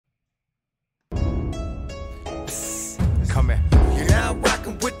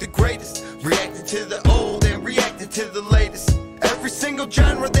greatest. Reacted to the old and reacted to the latest. Every single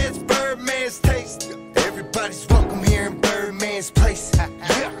genre that's Birdman's taste. Everybody's welcome here in Birdman's place.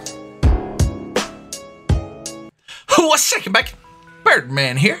 Yeah. What's shaking back?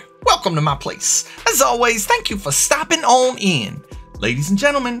 Birdman here. Welcome to my place. As always, thank you for stopping on in. Ladies and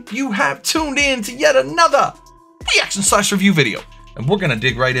gentlemen, you have tuned in to yet another reaction/review video. And we're gonna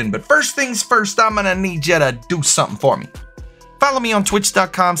dig right in, but first things first, I'm gonna need you to do something for me. Follow me on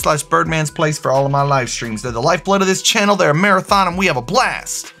twitch.com/birdmansplace for all of my live streams. They're the lifeblood of this channel. They're a marathon and we have a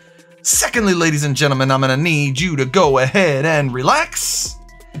blast. Secondly, ladies and gentlemen, I'm gonna need you to go ahead and relax.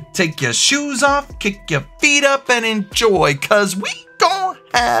 Take your shoes off, kick your feet up, and enjoy, cause we gonna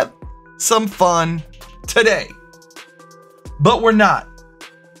have some fun today. But we're not.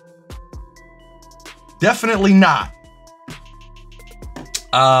 Definitely not.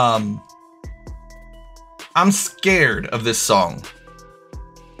 I'm scared of this song.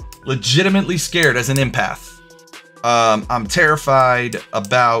 Legitimately scared as an empath. I'm terrified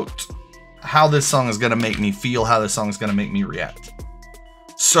about how this song is gonna make me feel, how this song is gonna make me react.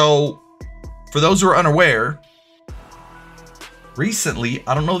 So, for those who are unaware, recently,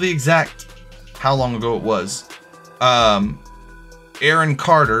 I don't know the exact how long ago it was, Aaron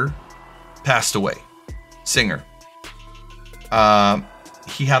Carter passed away. Singer.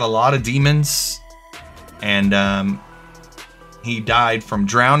 He had a lot of demons, and he died from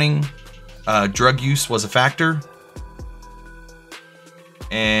drowning. Drug use was a factor,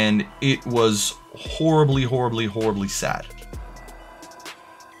 and it was horribly, horribly, horribly sad.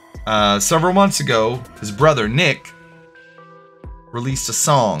 Several months ago, his brother Nick released a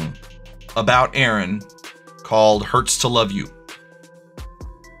song about Aaron called "Hurts to Love You."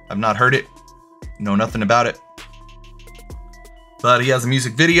 I've not heard it, know nothing about it, but he has a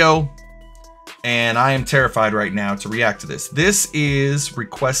music video, and I am terrified right now to react to this. This is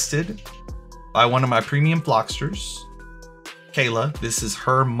requested by one of my premium Flocksters, Kayla. This is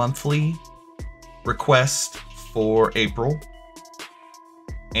her monthly request for April.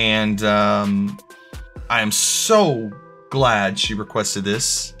 And I am so glad she requested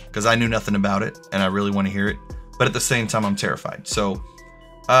this because I knew nothing about it and I really want to hear it. But at the same time, I'm terrified. So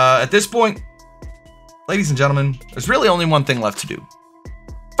at this point, ladies and gentlemen, there's really only one thing left to do.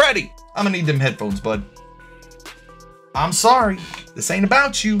 Freddie, I'm gonna need them headphones, bud. I'm sorry. This ain't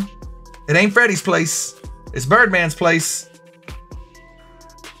about you. It ain't Freddie's place. It's Birdman's place.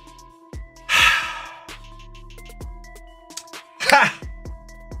 Ha!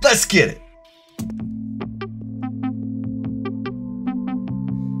 Let's get it.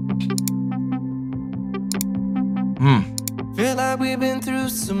 Feel like we've been through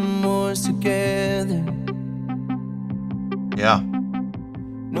some wars together. Yeah.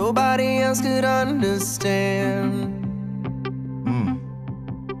 Nobody else could understand.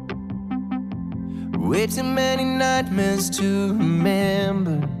 Way too many nightmares to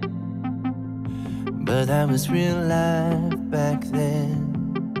remember, but that was real life back then.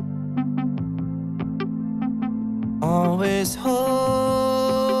 Always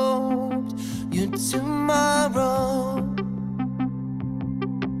hoped your tomorrow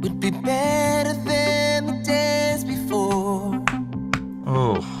would be better than the days before.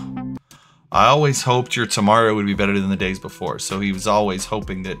 Oh, I always hoped your tomorrow would be better than the days before. So he was always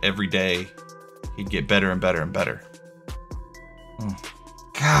hoping that every day he'd get better and better and better.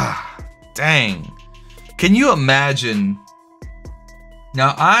 God dang. Can you imagine?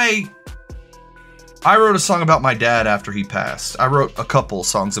 Now, I wrote a song about my dad after he passed. I wrote a couple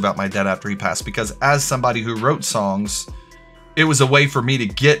songs about my dad after he passed because as somebody who wrote songs, it was a way for me to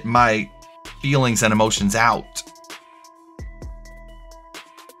get my feelings and emotions out.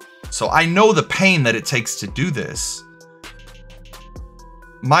 So I know the pain that it takes to do this.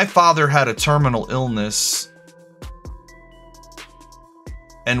 My father had a terminal illness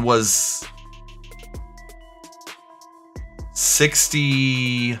and was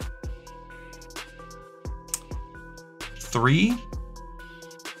 63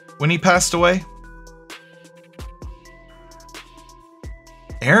 when he passed away.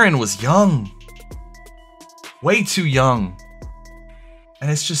 Aaron was young, way too young. And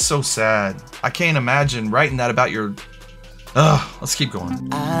it's just so sad. I can't imagine writing that about your... Ugh, let's keep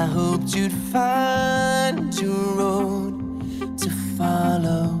going. I hoped you'd find your road to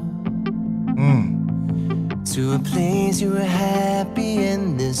follow, to a place you were happy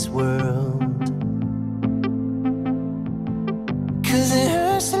in this world. 'Cause it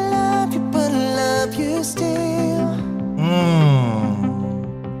hurts to love you, but I love you still.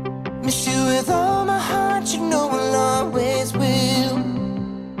 Miss you with all my heart, you know I'll always will.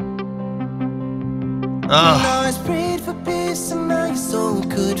 I'll always prayed for peace. peace somehow your soul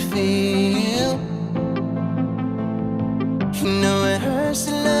could feel. You know it hurts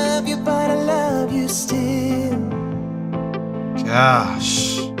to love you, but I love you still.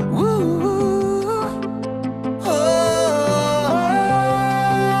 Gosh.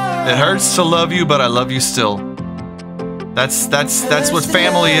 It hurts to love you, but I love you still. That's what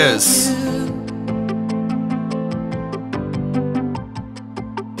family is.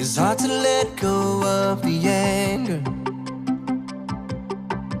 It's hard to let go of the anger.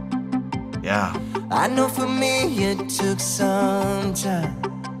 Yeah. I know for me it took some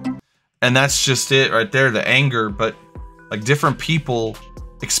time. And that's just it right there, the anger. But like different people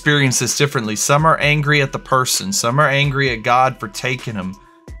experience this differently. Some are angry at the person. Some are angry at God for taking them.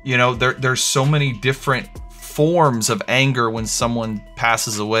 You know, there's so many different forms of anger when someone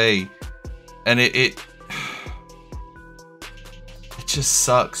passes away. And it just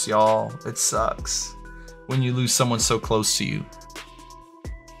sucks, y'all. It sucks when you lose someone so close to you.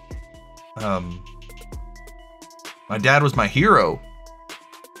 My dad was my hero.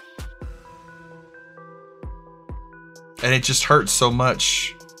 And it just hurt so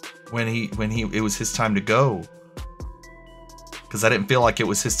much when it was his time to go. Because I didn't feel like it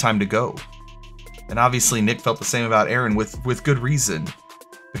was his time to go. And obviously Nick felt the same about Aaron with good reason.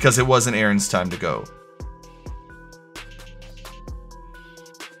 Because it wasn't Aaron's time to go.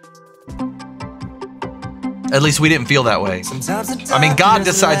 At least we didn't feel that way. I mean, God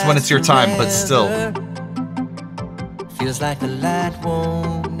decides when it's your time, but still. Feels like the light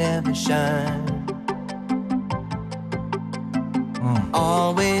won't never shine.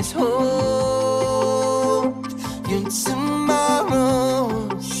 Always hope your tomorrows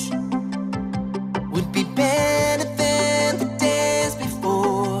would be better than the days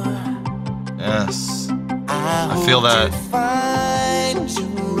before. Yes, I feel that. Find your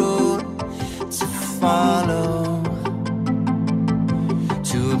road to follow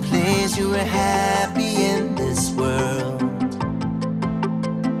to a place you are happy in this world.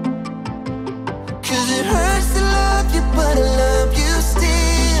 'Cause it hurts to love you, but I love you still.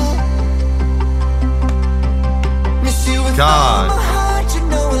 Miss you with all my heart, you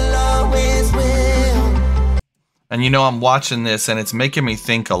know I'll always will. And you know, I'm watching this and it's making me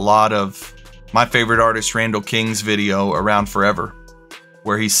think a lot of my favorite artist Randall King's video Around Forever,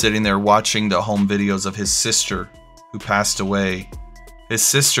 where he's sitting there watching the home videos of his sister who passed away. His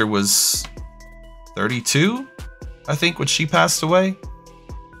sister was 32, I think, when she passed away.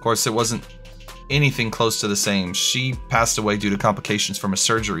 Of course, it wasn't anything close to the same. She passed away due to complications from a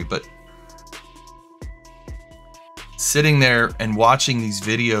surgery, but sitting there and watching these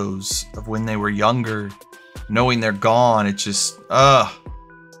videos of when they were younger, knowing they're gone, it just,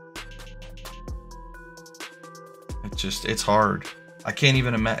 it's hard. I can't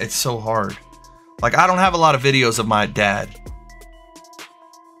even imagine. It's so hard. Like, I don't have a lot of videos of my dad.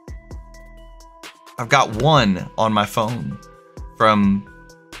 I've got one on my phone from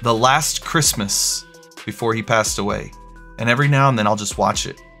the last Christmas before he passed away. And every now and then I'll just watch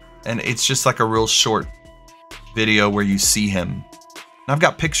it. And it's just like a real short video where you see him. And I've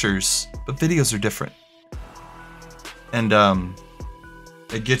got pictures, but videos are different. And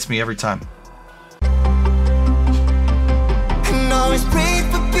it gets me every time. And always pray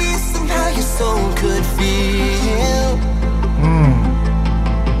for peace and how your soul could feel.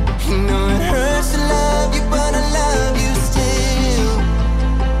 You know it hurts to love you, but I love you still.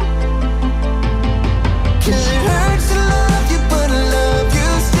 'Cause it hurts to love you, but I love you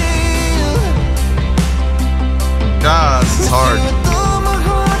still. God, this is hard. With all my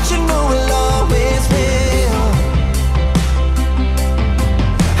heart, you know I'll always will.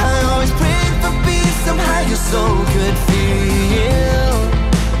 I always prayed for peace, somehow your soul could feel.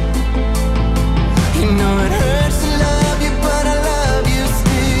 You know it hurts to love you, but I love you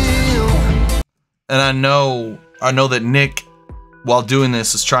still. And I know that Nick, while doing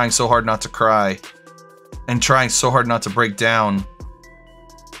this, is trying so hard not to cry and trying so hard not to break down.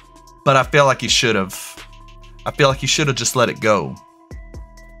 But I feel like he should have. I feel like he should have just let it go.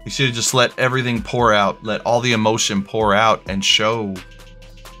 He should have just let everything pour out, let all the emotion pour out and show,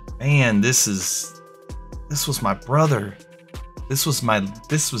 man, this was my brother. This was my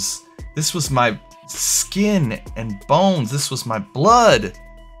skin and bones. This was my blood.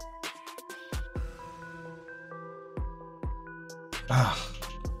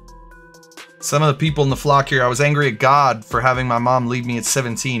 Some of the people in the flock here, I was angry at God for having my mom leave me at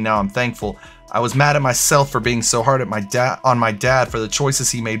 17. Now I'm thankful. I was mad at myself for being so hard at my dad for the choices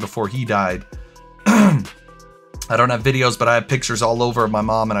he made before he died. I don't have videos, but I have pictures all over of my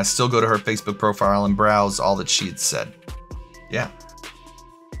mom, and I still go to her Facebook profile and browse all that she had said. Yeah.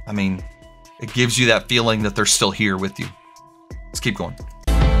 I mean, it gives you that feeling that they're still here with you. Let's keep going.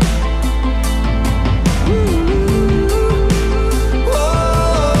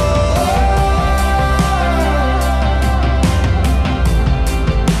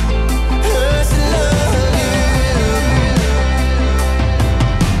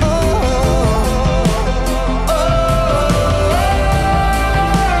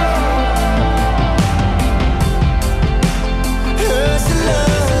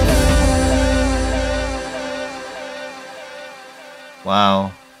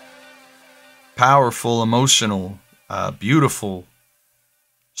 Wow. Powerful, emotional, beautiful,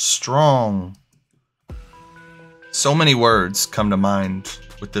 strong. So many words come to mind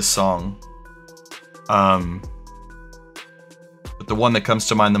with this song. But the one that comes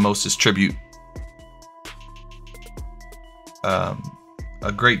to mind the most is tribute. A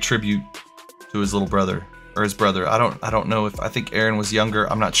great tribute to his little brother, or his brother. I don't know if, I think Aaron was younger,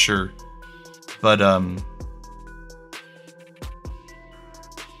 I'm not sure. But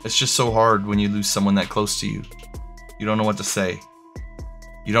it's just so hard when you lose someone that close to you. You don't know what to say.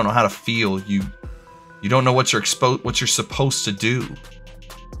 You don't know how to feel. You don't know what you're supposed to do.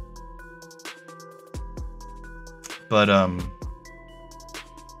 But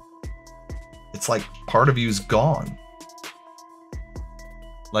it's like part of you is gone.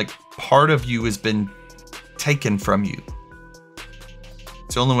 Like part of you has been taken from you.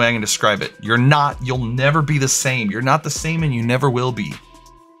 It's the only way I can describe it. You'll never be the same. You're not the same and you never will be.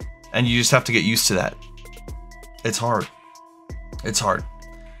 And you just have to get used to that. It's hard. It's hard.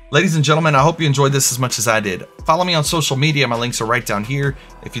 Ladies and gentlemen, I hope you enjoyed this as much as I did. Follow me on social media. My links are right down here.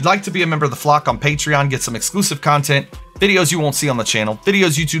 If you'd like to be a member of the flock on Patreon, get some exclusive content, videos you won't see on the channel,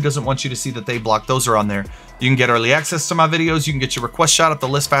 videos YouTube doesn't want you to see that they block, those are on there. You can get early access to my videos. You can get your request shot up the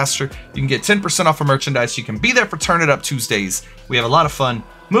list faster. You can get 10% off of merchandise. You can be there for Turn It Up Tuesdays. We have a lot of fun.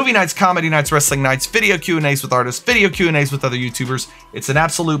 Movie nights, comedy nights, wrestling nights, video Q&As with artists, video Q&As with other YouTubers. It's an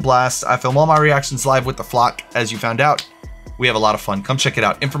absolute blast. I film all my reactions live with the flock, as you found out. We have a lot of fun. Come check it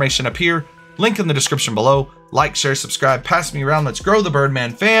out. Information up here. Link in the description below. Like, share, subscribe. Pass me around. Let's grow the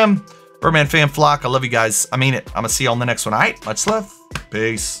Birdman Fam. Birdman Fam flock. I love you guys. I mean it. I'm going to see you on the next one. All right? Much love.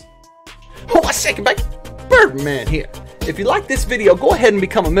 Peace. Oh, I shake it back. Birdman here. If you like this video, go ahead and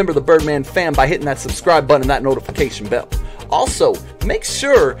become a member of the Birdman Fam by hitting that subscribe button and that notification bell. Also, make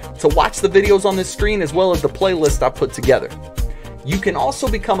sure to watch the videos on this screen as well as the playlist I put together. You can also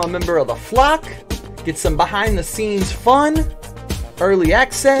become a member of the flock, get some behind the scenes fun, early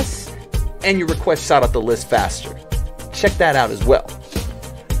access, and your request shot up the list faster. Check that out as well.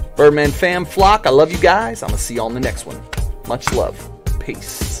 Birdman Fam flock, I love you guys. I'm going to see you on the next one. Much love.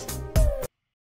 Peace.